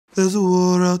There's a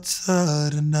war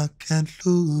outside and I can't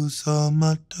lose all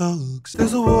my dogs.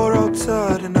 There's a war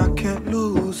outside and I can't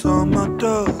lose all my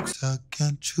dogs. I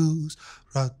can't choose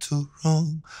right to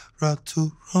wrong, right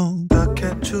to wrong. I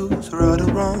can't choose right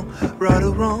or wrong, right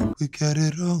or wrong. We get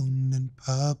it on and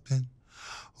poppin'.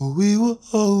 Oh, we were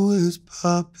always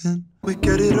poppin'. We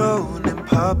get it on and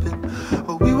poppin'.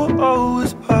 Oh, we were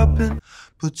always poppin'.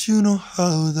 But you know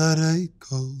how that A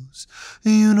goes.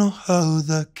 You know how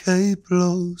that K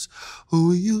blows. Oh,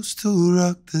 we used to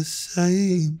rock the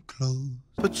same clothes.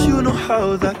 But you know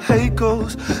how that hate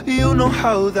goes. You know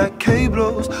how that K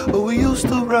blows. Oh, we used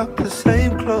to rock the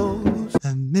same clothes.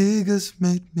 And niggas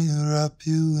made me wrap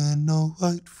you in a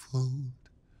white fold.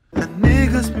 And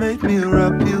niggas made me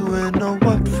wrap you in a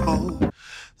white fold.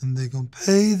 And they gon'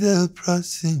 pay their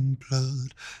price in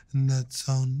blood. And that's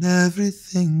on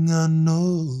everything I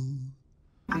know.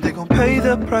 And they gon' pay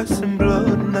their price in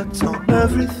blood. And that's on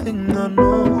everything I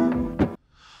know.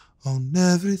 On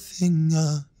everything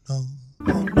I know.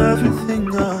 On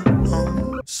everything I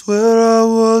know. Swear I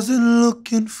wasn't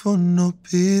looking for no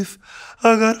beef.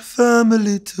 I got a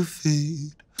family to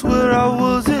feed. Swear I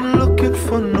wasn't looking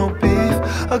for no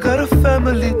beef. I got a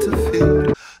family to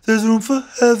feed. There's room for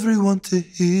everyone to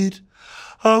eat.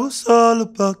 I was all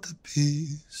about the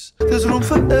peace. There's room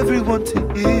for everyone to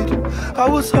eat. I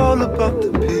was all about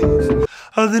the peace.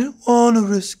 I didn't wanna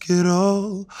risk it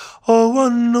all. Oh, I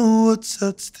know what's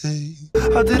at stake.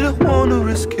 I didn't wanna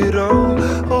risk it all.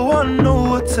 Oh, I know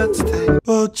what's at stake.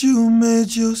 But you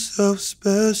made yourself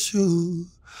special.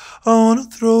 I wanna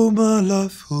throw my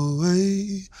life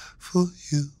away for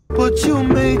you. But you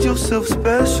made yourself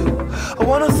special. I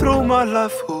wanna throw my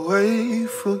life away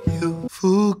for you.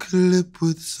 Full clip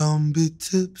with zombie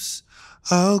tips.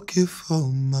 I'll give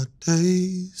all my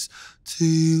days to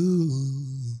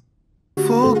you.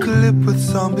 Full clip with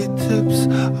zombie tips.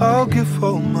 I'll give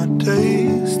all my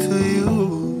days to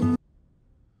you.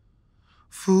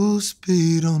 Full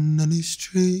speed on any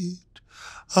street.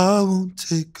 I won't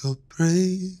take a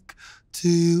break to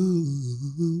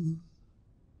you.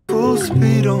 Full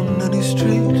speed on any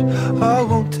street. I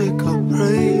won't take a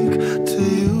break to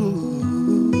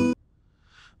you.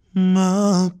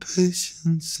 My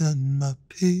patience and my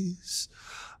peace.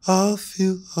 I'll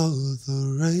feel all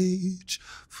the rage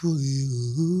for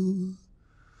you.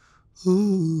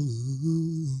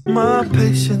 Ooh. My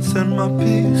patience and my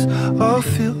peace. I'll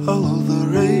feel all the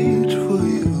rage for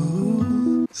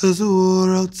you. There's a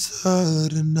war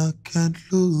outside and I can't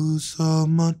lose all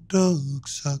my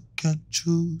dogs. I can't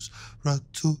choose right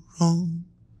to wrong,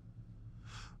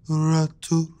 right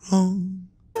to wrong.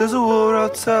 There's a war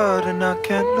outside and I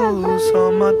can't lose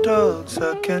all my dogs.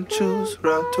 I can't choose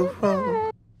right to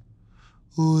wrong.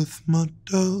 With my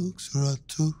dogs right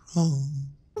to wrong.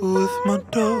 With my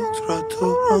dogs right to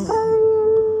wrong.